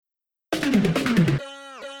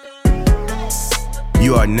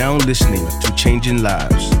You are now listening to Changing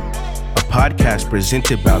Lives, a podcast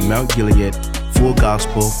presented by Mount Gilead Full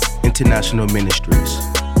Gospel International Ministries,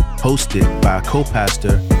 hosted by our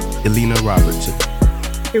co-pastor, Elena Robertson.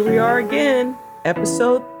 Here we are again,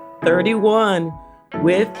 episode 31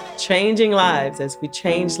 with Changing Lives, as we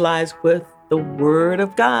change lives with the Word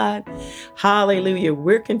of God. Hallelujah.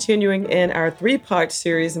 We're continuing in our 3-part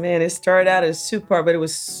series. Man, it started out as 2-part, but it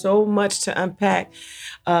was so much to unpack.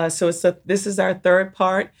 This is our 3rd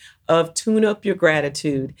part of Tune Up Your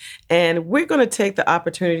Gratitude. And we're going to take the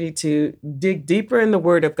opportunity to dig deeper in the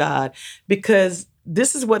Word of God, because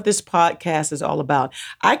this is what this podcast is all about.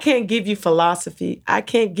 I can't give you philosophy. I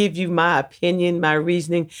can't give you my opinion, my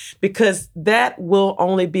reasoning, because that will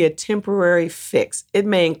only be a temporary fix. It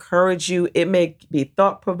may encourage you. It may be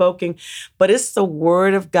thought-provoking, but it's the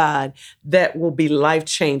Word of God that will be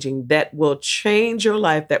life-changing, that will change your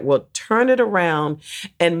life, that will turn it around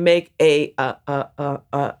and make a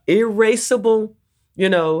erasable,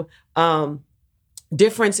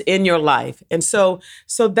 difference in your life. And so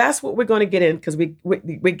that's what we're going to get in, because we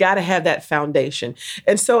got to have that foundation.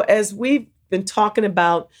 And so as we've been talking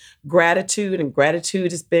about gratitude, and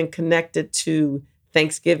gratitude has been connected to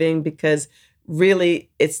Thanksgiving, because really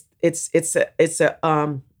it's a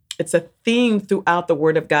theme throughout the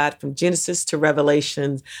Word of God, from Genesis to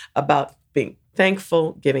Revelations, about being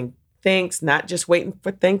thankful, giving thanks, not just waiting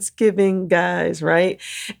for Thanksgiving, guys, right?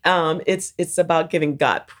 It's about giving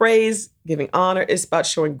God praise, giving honor. It's about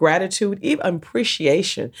showing gratitude, even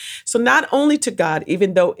appreciation. So not only to God,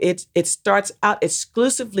 even though it starts out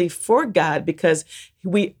exclusively for God, because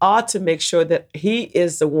we ought to make sure that He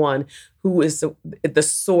is the one who is the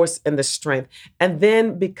source and the strength. And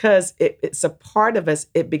then because it's a part of us,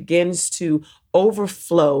 it begins to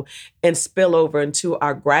overflow and spill over into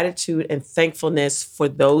our gratitude and thankfulness for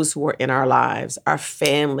those who are in our lives, our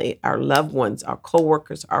family, our loved ones, our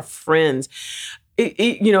coworkers, our friends,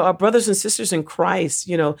 our brothers and sisters in Christ,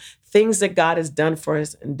 things that God has done for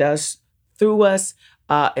us and does through us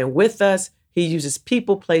and with us. He uses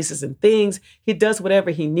people, places, and things. He does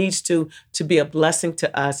whatever He needs to be a blessing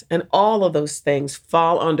to us. And all of those things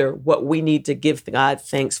fall under what we need to give God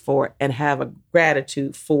thanks for and have a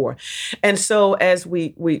gratitude for. And so as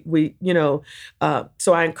so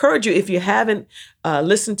I encourage you, if you haven't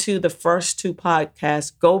listened to the first 2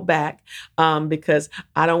 podcasts, go back, because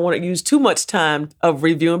I don't want to use too much time of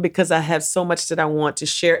reviewing, because I have so much that I want to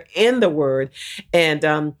share in the Word.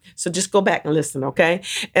 And so just go back and listen, okay?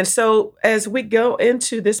 And so as we go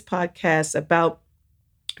into this podcast about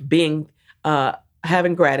being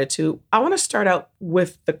having gratitude, I want to start out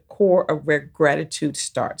with the core of where gratitude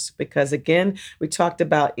starts, because again, we talked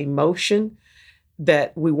about emotion,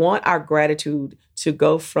 that we want our gratitude to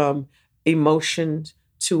go from emotion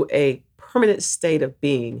to a permanent state of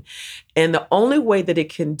being. And the only way that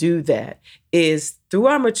it can do that is through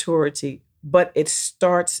our maturity, but it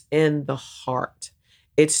starts in the heart.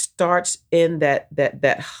 It starts in that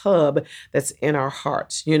hub that's in our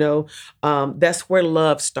hearts. That's where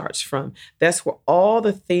love starts from. That's where all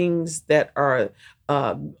the things that are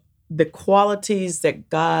the qualities that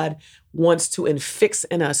God wants to infix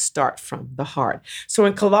in us start from the heart. So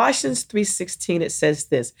in Colossians 3:16, it says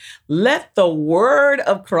this: let the word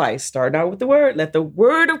of Christ, start out with the word, let the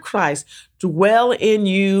word of Christ dwell in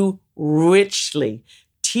you richly,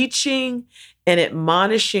 teaching and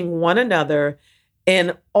admonishing one another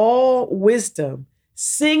in all wisdom,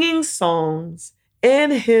 singing songs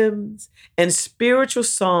and hymns and spiritual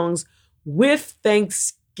songs with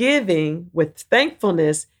thanksgiving, with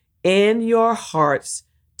thankfulness in your hearts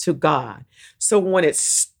to God. So when it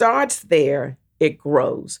starts there, it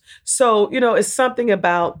grows. So, it's something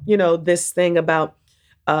about, this thing about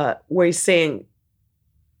where he's saying,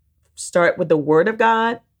 start with the Word of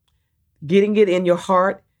God, getting it in your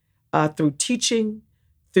heart through teaching,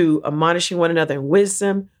 through admonishing one another in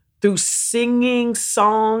wisdom, through singing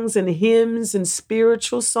songs and hymns and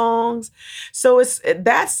spiritual songs. So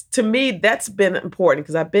to me, that's been important,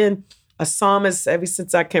 because I've been a psalmist ever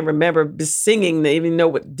since I can remember, singing,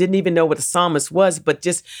 didn't even know what a psalmist was, but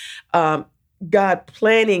just God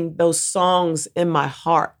planting those songs in my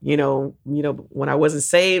heart. When I wasn't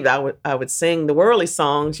saved, I would sing the worldly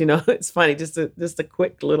songs. It's funny, just a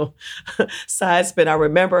quick little side spin. I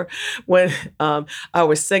remember when I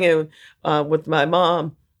was singing with my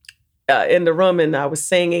mom in the room, and I was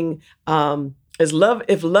singing,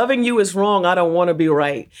 if loving you is wrong, I don't want to be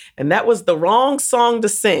right. And that was the wrong song to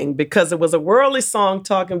sing, because it was a worldly song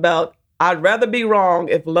talking about I'd rather be wrong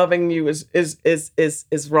if loving you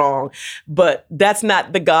is wrong, but that's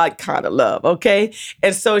not the God kind of love, okay?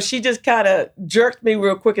 And so she just kind of jerked me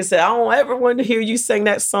real quick and said, I don't ever want to hear you sing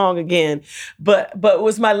that song again. But it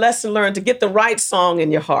was my lesson learned to get the right song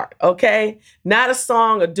in your heart, okay? Not a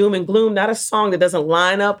song of doom and gloom, not a song that doesn't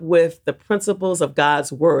line up with the principles of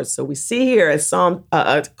God's word. So we see here in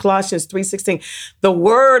Colossians 3:16, the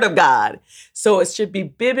word of God. So it should be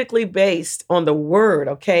biblically based on the word,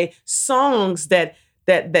 okay? Songs that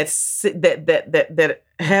have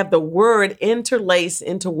the word interlaced,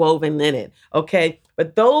 interwoven in it, okay?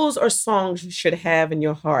 But those are songs you should have in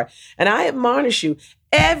your heart. And I admonish you,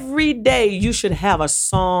 every day you should have a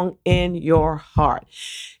song in your heart.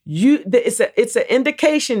 It's an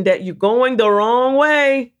indication that you're going the wrong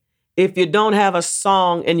way if you don't have a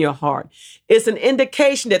song in your heart. It's an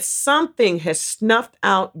indication that something has snuffed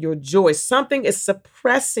out your joy. Something is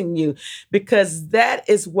suppressing you, because that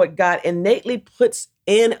is what God innately puts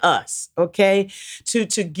in us, okay? To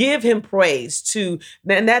give him praise,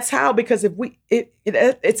 and that's how, because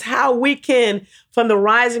it's how we can, from the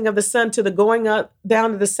rising of the sun to the going up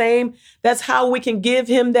down to the same, that's how we can give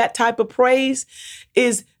him that type of praise,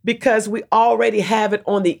 is because we already have it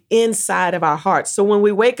on the inside of our hearts. So when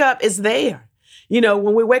we wake up, it's there.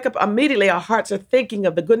 When we wake up, immediately our hearts are thinking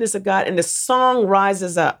of the goodness of God, and the song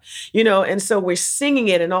rises up, and so we're singing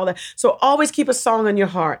it and all that. So always keep a song in your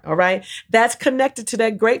heart, all right? That's connected to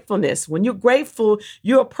that gratefulness. When you're grateful,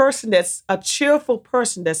 you're a person that's a cheerful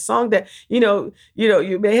person. That song that,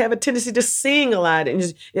 you may have a tendency to sing a lot,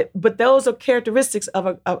 but those are characteristics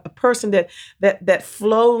of a person that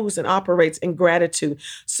flows and operates in gratitude.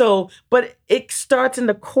 So, but it starts in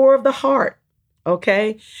the core of the heart,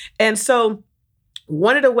 okay? And so,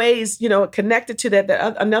 one of the ways, connected to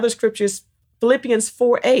that another scripture is Philippians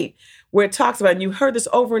 4:8, where it talks about, and you heard this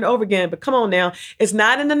over and over again, but come on now, it's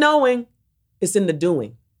not in the knowing, it's in the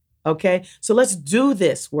doing. Okay, so let's do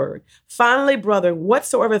this word. Finally, brethren,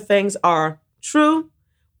 whatsoever things are true,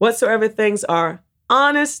 whatsoever things are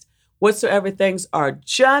honest, whatsoever things are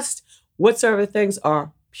just, whatsoever things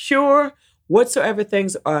are pure, whatsoever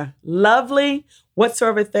things are lovely,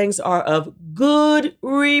 whatsoever things are of good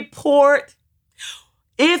report,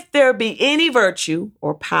 if there be any virtue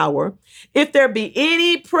or power, if there be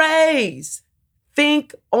any praise,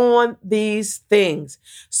 think on these things.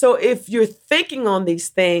 So if you're thinking on these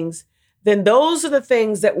things, then those are the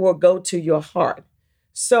things that will go to your heart.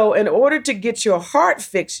 So in order to get your heart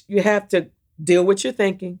fixed, you have to deal with your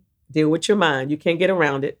thinking, deal with your mind. You can't get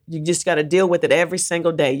around it. You just got to deal with it every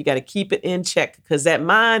single day. You got to keep it in check, because that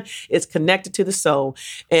mind is connected to the soul.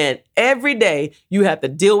 And every day you have to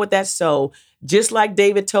deal with that soul. Just like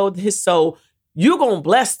David told his soul, you're going to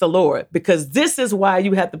bless the Lord, because this is why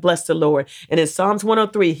you have to bless the Lord. And in Psalms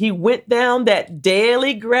 103, he went down that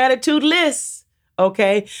daily gratitude list,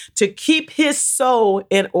 okay, to keep his soul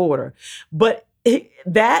in order. But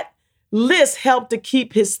that list helped to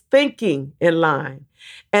keep his thinking in line.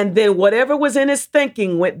 And then whatever was in his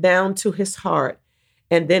thinking went down to his heart.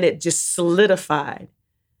 And then it just solidified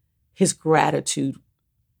his gratitude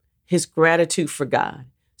for God.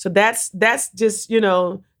 So that's just,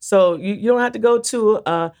 so you don't have to go to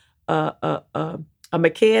a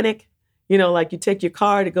mechanic, like you take your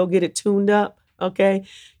car to go get it tuned up, okay?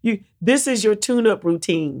 This is your tune-up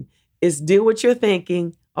routine, is deal with your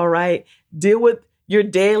thinking, all right? Deal with your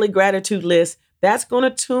daily gratitude list. That's going to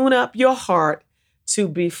tune up your heart to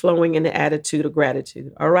be flowing in the attitude of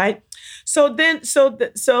gratitude, all right? So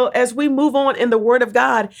as we move on in the Word of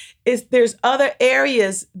God, there's other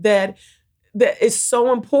areas that is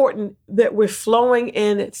so important that we're flowing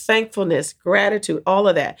in thankfulness, gratitude, all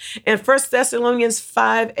of that. And 1 Thessalonians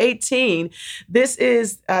 5:18,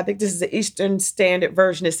 I think this is the Eastern Standard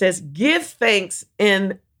Version. It says, give thanks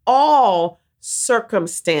in all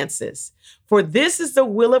circumstances, for this is the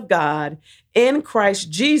will of God in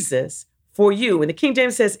Christ Jesus for you. And the King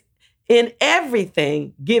James says, in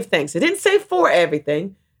everything, give thanks. It didn't say for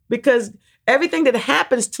everything, because everything that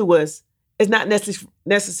happens to us is not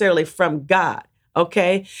necessarily from God,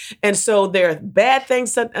 okay? And so there are bad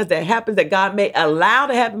things that happen that God may allow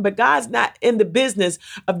to happen, but God's not in the business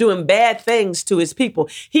of doing bad things to his people.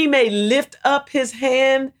 He may lift up his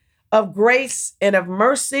hand of grace and of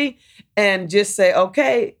mercy and just say,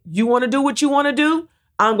 okay, you want to do what you want to do?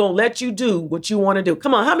 I'm going to let you do what you want to do.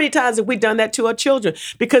 Come on, how many times have we done that to our children?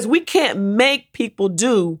 Because we can't make people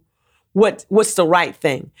do what's the right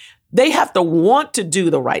thing. They have to want to do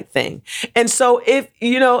the right thing. And so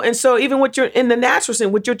even with in the natural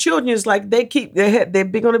sense, with your children, it's like they're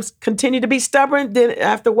going to continue to be stubborn. Then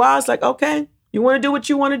after a while, it's like, okay, You want to do what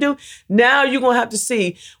you want to do? Now you're going to have to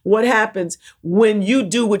see what happens when you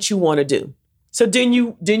do what you want to do. So then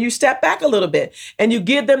you step back a little bit and you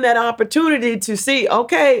give them that opportunity to see,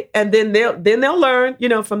 okay, and then they'll learn,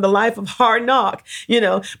 from the life of hard knock,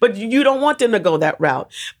 but you don't want them to go that route.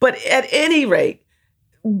 But at any rate,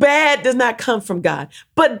 bad does not come from God,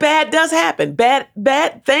 but bad does happen.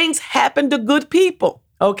 Bad things happen to good people.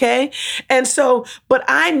 Okay. And so, but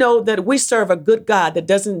I know that we serve a good God that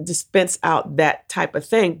doesn't dispense out that type of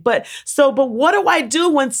thing. But what do I do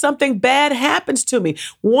when something bad happens to me?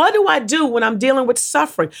 What do I do when I'm dealing with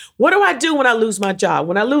suffering? What do I do when I lose my job,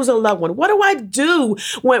 when I lose a loved one? What do I do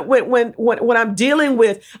when I'm dealing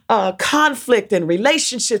with conflict and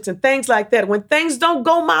relationships and things like that, when things don't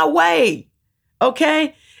go my way?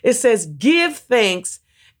 Okay. It says, give thanks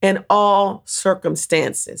in all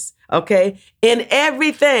circumstances. Okay. In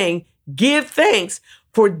everything, give thanks,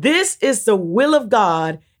 for this is the will of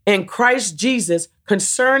God in Christ Jesus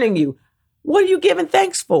concerning you. What are you giving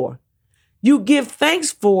thanks for? You give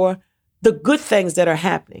thanks for the good things that are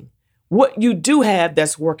happening, what you do have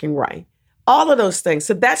that's working right, all of those things.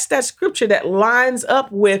 So that's that scripture that lines up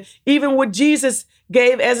with even what Jesus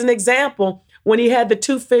gave as an example when he had the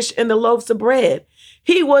 2 fish and the loaves of bread.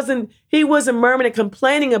 He wasn't murmuring and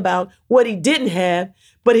complaining about what he didn't have,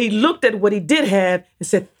 but he looked at what he did have and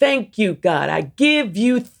said, thank you, God. I give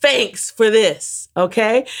you thanks for this.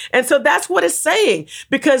 Okay. And so that's what it's saying,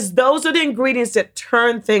 because those are the ingredients that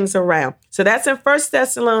turn things around. So that's in 1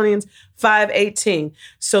 Thessalonians 5:18.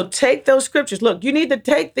 So take those scriptures. Look, you need to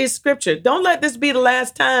take this scripture. Don't let this be the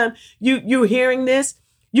last time you're hearing this.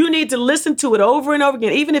 You need to listen to it over and over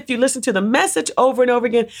again, even if you listen to the message over and over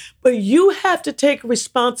again. But you have to take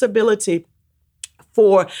responsibility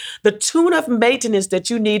for the tune-up maintenance that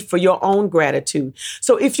you need for your own gratitude.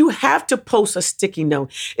 So if you have to post a sticky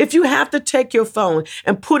note, if you have to take your phone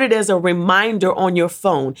and put it as a reminder on your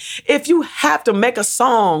phone, if you have to make a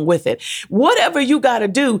song with it, whatever you got to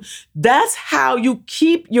do, that's how you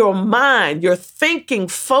keep your mind, your thinking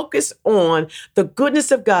focused on the goodness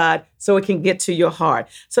of God so it can get to your heart.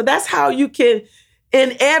 So that's how you can,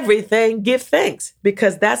 in everything, give thanks,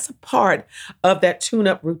 because that's a part of that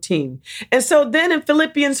tune-up routine. And so then in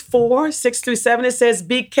Philippians 4:6-7, it says,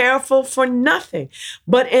 be careful for nothing,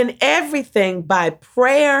 but in everything by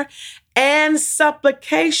prayer and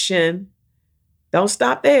supplication, don't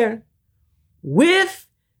stop there, with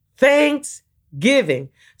thanksgiving.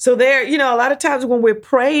 So there, a lot of times when we're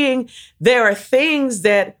praying, there are things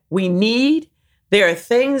that we need. There are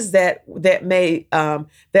things that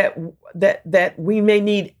we may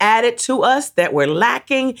need added to us, that we're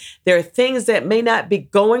lacking. There are things that may not be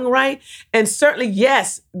going right. And certainly,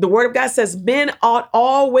 yes, the word of God says men ought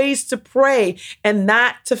always to pray and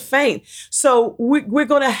not to faint. So we're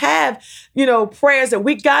going to have, prayers that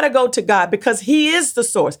we got to go to God, because he is the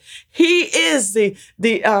source. He is the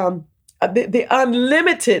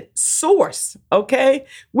unlimited source, okay?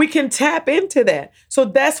 We can tap into that. So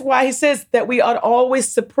that's why he says that we ought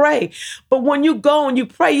always to pray. But when you go and you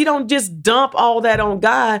pray, you don't just dump all that on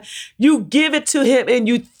God. You give it to him and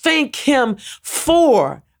you thank him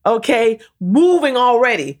for, okay, moving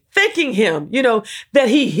already, thanking him, that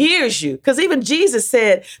he hears you. Because even Jesus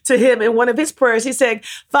said to him in one of his prayers, he said,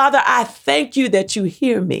 Father, I thank you that you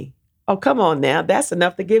hear me. Oh, come on now. That's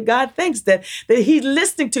enough to give God thanks that he's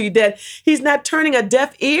listening to you, that he's not turning a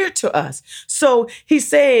deaf ear to us. So he's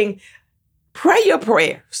saying, pray your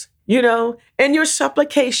prayers, and your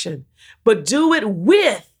supplication, but do it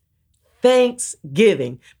with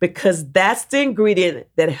thanksgiving, because that's the ingredient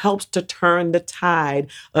that helps to turn the tide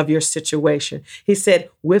of your situation. He said,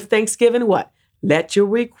 with thanksgiving, what? Let your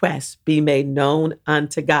requests be made known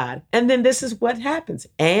unto God. And then this is what happens.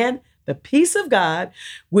 And the peace of God,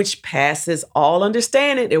 which passes all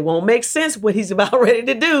understanding. It won't make sense what he's about ready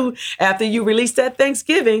to do after you release that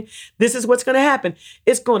Thanksgiving. This is what's going to happen.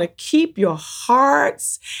 It's going to keep your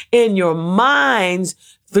hearts and your minds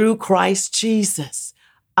through Christ Jesus.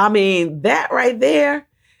 That right there,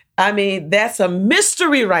 that's a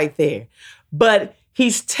mystery right there. But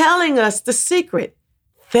he's telling us the secret.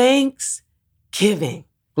 Thanksgiving.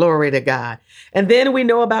 Glory to God. And then we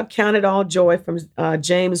know about count it all joy from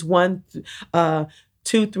James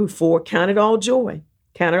 1:2-4. Count it all joy.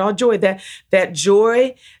 Count it all joy. That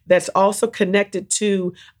joy that's also connected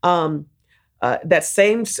to that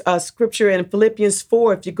same scripture in Philippians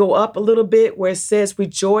 4. If you go up a little bit where it says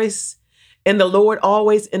rejoice in the Lord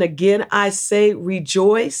always. And again, I say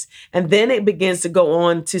rejoice. And then it begins to go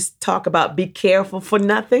on to talk about be careful for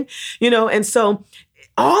nothing, and so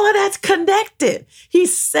all of that's connected.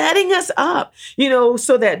 He's setting us up,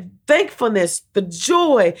 so that thankfulness, the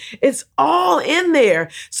joy, it's all in there.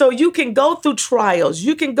 So you can go through trials.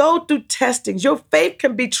 You can go through testings. Your faith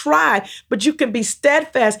can be tried, but you can be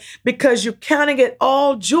steadfast because you're counting it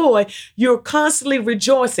all joy. You're constantly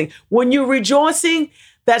rejoicing. When you're rejoicing,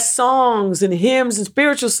 that songs and hymns and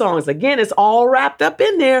spiritual songs, again, it's all wrapped up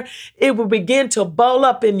in there. It will begin to bubble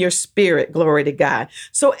up in your spirit. Glory to God.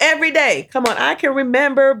 So every day, come on, I can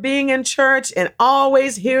remember being in church and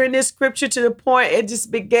always hearing this scripture to the point it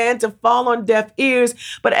just began to fall on deaf ears.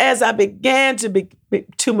 But as I began to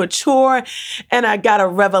mature and I got a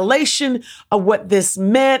revelation of what this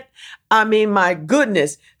meant, I mean, my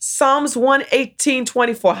goodness, Psalms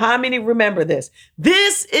 118:24. How many remember this?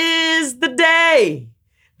 This is the day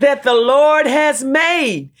that the Lord has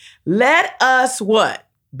made. Let us what?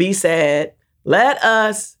 Be sad. Let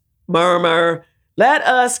us murmur. Let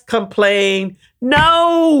us complain.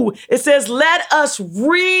 No, it says, let us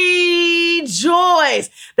rejoice.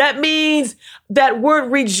 That means that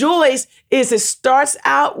word rejoice it starts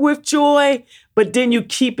out with joy, but then you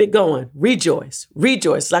keep it going. Rejoice,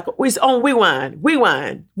 rejoice. Like we on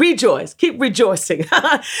rewind, rejoice, keep rejoicing.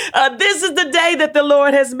 This is the day that the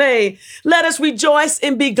Lord has made. Let us rejoice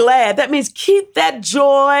and be glad. That means keep that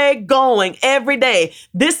joy going every day.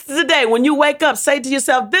 This is the day when you wake up, say to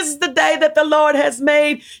yourself, this is the day that the Lord has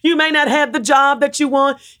made. You may not have the job that you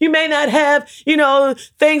want. You may not have,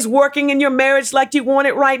 things working in your marriage like you want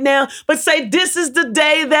it right now, but say, this is the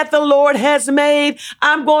day that the Lord has made.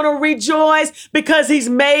 I'm going to rejoice because he's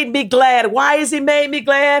made me glad. Why has he made me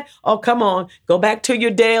glad? Oh, come on. Go back to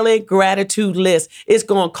your daily gratitude list. It's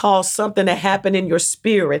going to cause something to happen in your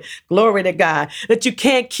spirit. Glory to God, that you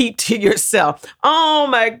can't keep to yourself. Oh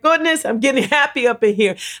my goodness. I'm getting happy up in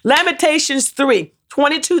here. Lamentations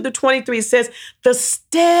 3:22-23 says, the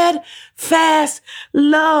steadfast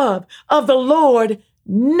love of the Lord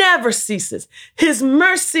never ceases. His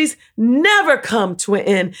mercies never come to an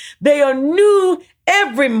end. They are new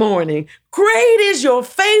every morning. Great is your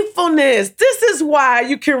faithfulness. This is why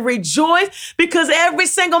you can rejoice, because every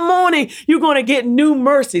single morning you're going to get new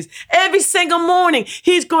mercies. Every single morning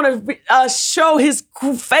he's going to show his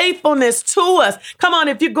faithfulness to us. Come on,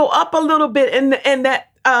 if you go up a little bit in that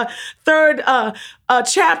third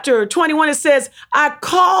chapter 21, it says, I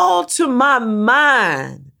call to my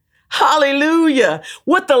mind. Hallelujah.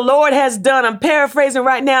 What the Lord has done. I'm paraphrasing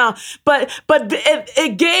right now, but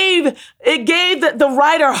it gave the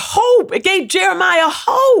writer hope. It gave Jeremiah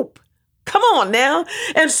hope. Come on now.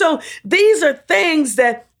 And so these are things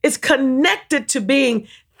that is connected to being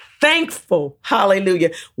thankful.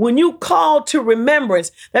 Hallelujah. When you call to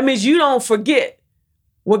remembrance, that means you don't forget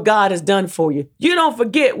what God has done for you. You don't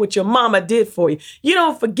forget what your mama did for you. You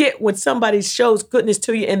don't forget when somebody shows goodness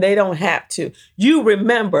to you and they don't have to. You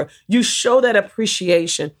remember, you show that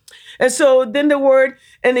appreciation. And so then the word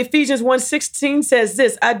in Ephesians 1:16 says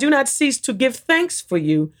this, I do not cease to give thanks for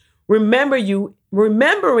you, remembering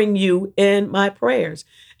you in my prayers.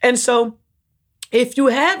 And so if you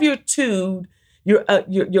have your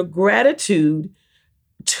gratitude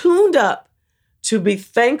tuned up to be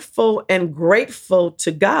thankful and grateful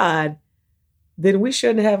to God, then we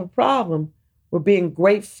shouldn't have a problem with being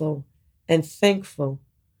grateful and thankful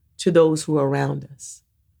to those who are around us.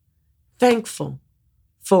 Thankful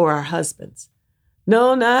for our husbands.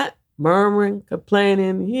 No, not murmuring,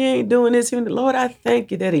 complaining. He ain't doing this. Lord, I thank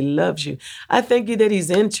you that he loves you. I thank you that he's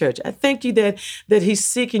in church. I thank you that he's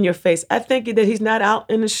seeking your face. I thank you that he's not out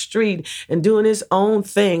in the street and doing his own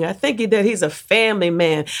thing. I thank you that he's a family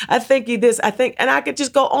man. I thank you this. And I could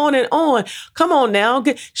just go on and on. Come on now.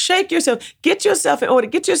 Shake yourself. Get yourself in order.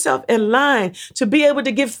 Get yourself in line to be able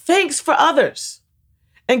to give thanks for others.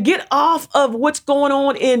 And get off of what's going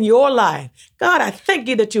on in your life. God, I thank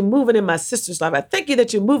you that you're moving in my sister's life. I thank you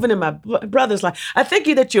that you're moving in my brother's life. I thank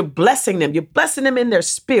you that you're blessing them. You're blessing them in their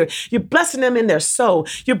spirit. You're blessing them in their soul.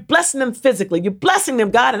 You're blessing them physically. You're blessing them,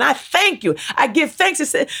 God. And I thank you. I give thanks. It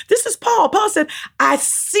said, this is Paul. Paul said, I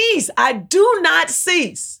do not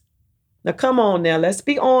cease. Now, come on now. Let's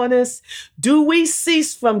be honest. Do we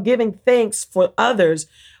cease from giving thanks for others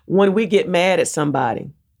when we get mad at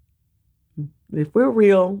somebody? If we're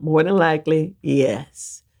real, more than likely,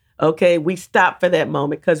 yes. Okay, we stop for that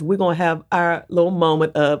moment because we're going to have our little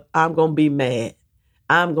moment of, I'm going to be mad.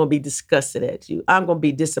 I'm going to be disgusted at you. I'm going to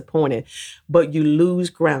be disappointed. But you lose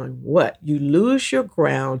ground. What? You lose your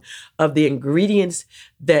ground of the ingredients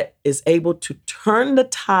that is able to turn the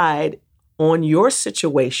tide on your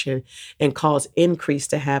situation and cause increase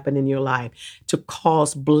to happen in your life, to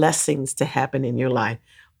cause blessings to happen in your life.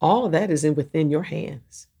 All of that is within your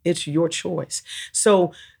hands. It's your choice.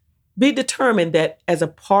 So be determined that as a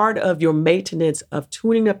part of your maintenance of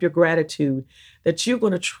tuning up your gratitude, that you're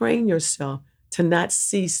going to train yourself to not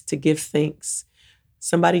cease to give thanks.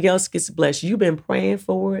 Somebody else gets blessed. You've been praying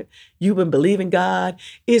for it. You've been believing God.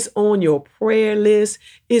 It's on your prayer list.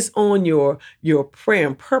 It's on your prayer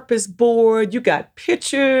and purpose board. You got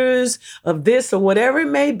pictures of this or whatever it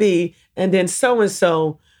may be. And then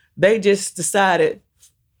so-and-so, they just decided,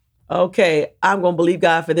 okay, I'm going to believe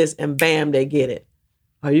God for this. And bam, they get it.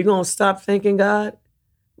 Are you going to stop thanking God?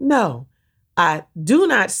 No, I do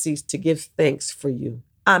not cease to give thanks for you.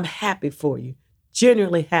 I'm happy for you.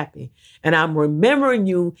 Genuinely happy. And I'm remembering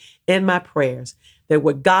you in my prayers that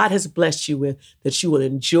what God has blessed you with, that you will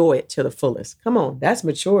enjoy it to the fullest. Come on, that's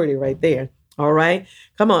maturity right there. All right.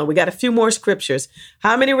 Come on, we got a few more scriptures.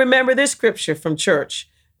 How many remember this scripture from church?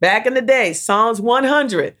 Back in the day, Psalms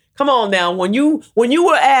 100. Come on now, when you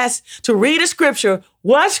were asked to read a scripture,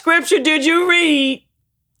 what scripture did you read?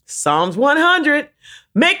 Psalms 100.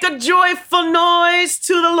 Make a joyful noise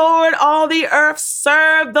to the Lord, all the earth.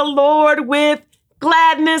 Serve the Lord with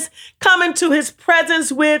gladness, come into his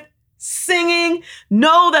presence with singing.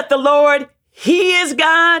 Know that the Lord, he is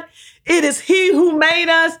God. It is he who made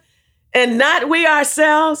us and not we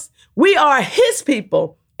ourselves. We are his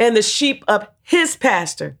people and the sheep of his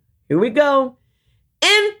pasture. Here we go.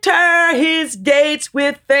 Enter his gates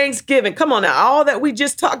with thanksgiving. Come on now. All that we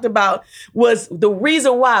just talked about was the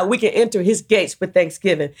reason why we can enter his gates with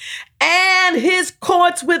thanksgiving and his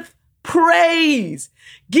courts with praise.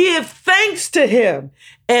 Give thanks to him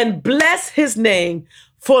and bless his name,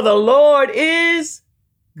 for the Lord is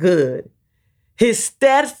good. His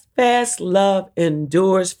steadfast love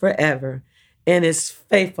endures forever, and his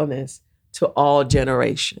faithfulness to all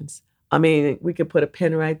generations. I mean, we could put a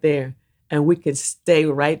pin right there, and we can stay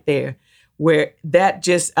right there where that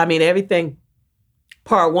just, I mean, everything,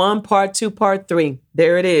 part 1, part 2, part 3,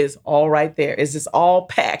 there it is, all right there. It's just all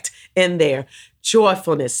packed in there.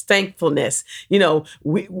 Joyfulness, thankfulness. You know,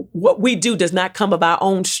 what we do does not come of our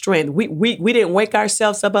own strength. We didn't wake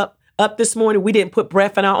ourselves up this morning. We didn't put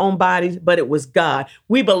breath in our own bodies, but it was God.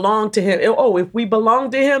 We belong to him. Oh, if we belong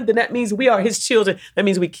to him, then that means we are his children. That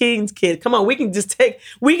means we king's kids. Come on, we can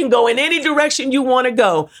go in any direction you want to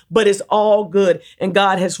go, but it's all good. And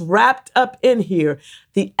God has wrapped up in here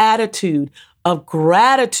the attitude of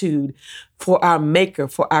gratitude for our maker,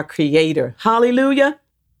 for our creator. Hallelujah.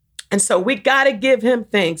 And so we got to give him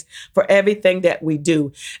thanks for everything that we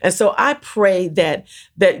do. And so I pray that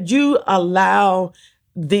you allow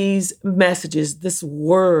these messages, this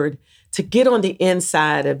word, to get on the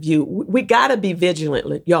inside of you. We got to be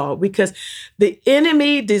vigilant, y'all, because the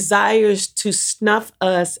enemy desires to snuff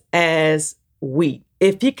us as wheat.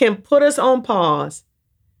 If he can put us on pause,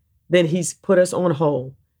 then he's put us on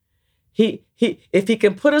hold. If he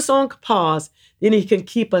can put us on pause, then he can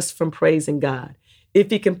keep us from praising God. If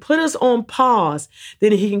he can put us on pause,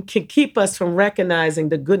 then he can keep us from recognizing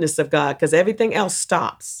the goodness of God, because everything else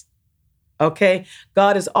stops. Okay?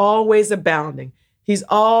 God is always abounding. He's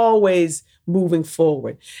always moving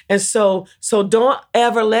forward. And so don't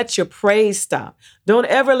ever let your praise stop. Don't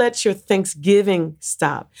ever let your thanksgiving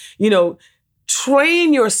stop. You know,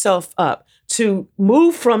 train yourself up to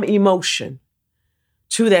move from emotion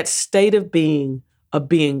to that state of being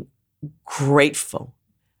grateful.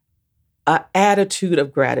 An attitude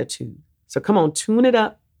of gratitude. So come on, tune it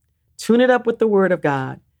up with the word of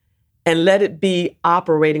God, and let it be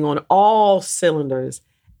operating on all cylinders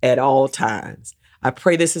at all times. I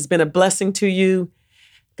pray this has been a blessing to you.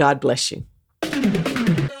 God bless you.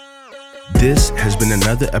 This has been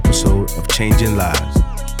another episode of Changing Lives.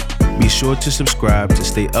 Be sure to subscribe to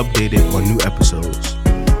stay updated on new episodes.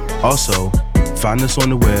 Also, find us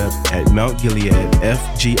on the web at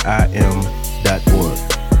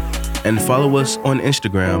mountgileadfgim.org. And follow us on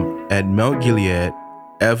Instagram at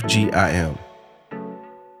mountgileadfgim.